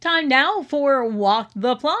time now for Walk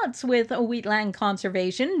the Plots with Wheatland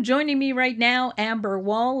Conservation. Joining me right now, Amber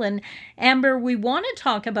Wall. And Amber, we want to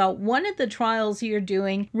talk about one of the trials you're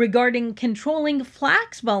doing regarding controlling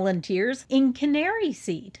flax volunteers in canary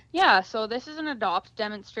seed. Yeah, so this is an adopt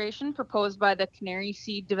demonstration proposed by the Canary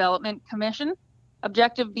Seed Development Commission.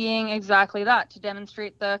 Objective being exactly that, to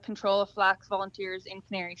demonstrate the control of flax volunteers in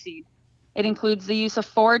canary seed. It includes the use of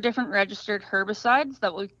 4 different registered herbicides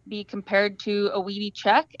that will be compared to a weedy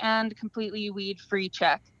check and completely weed-free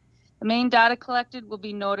check. The main data collected will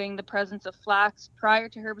be noting the presence of flax prior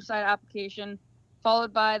to herbicide application,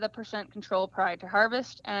 followed by the percent control prior to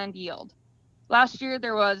harvest and yield. Last year,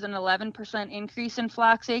 there was an 11% increase in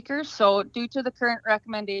flax acres, so due to the current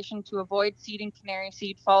recommendation to avoid seeding canary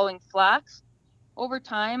seed following flax, over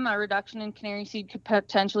time, a reduction in canary seed could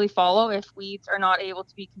potentially follow if weeds are not able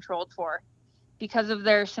to be controlled for. Because of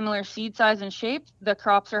their similar seed size and shape, the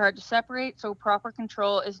crops are hard to separate, so proper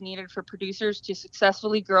control is needed for producers to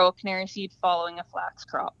successfully grow canary seed following a flax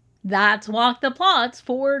crop. That's Walk the Plots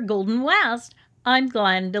for Golden West. I'm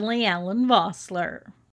Glendalee Allen Vossler.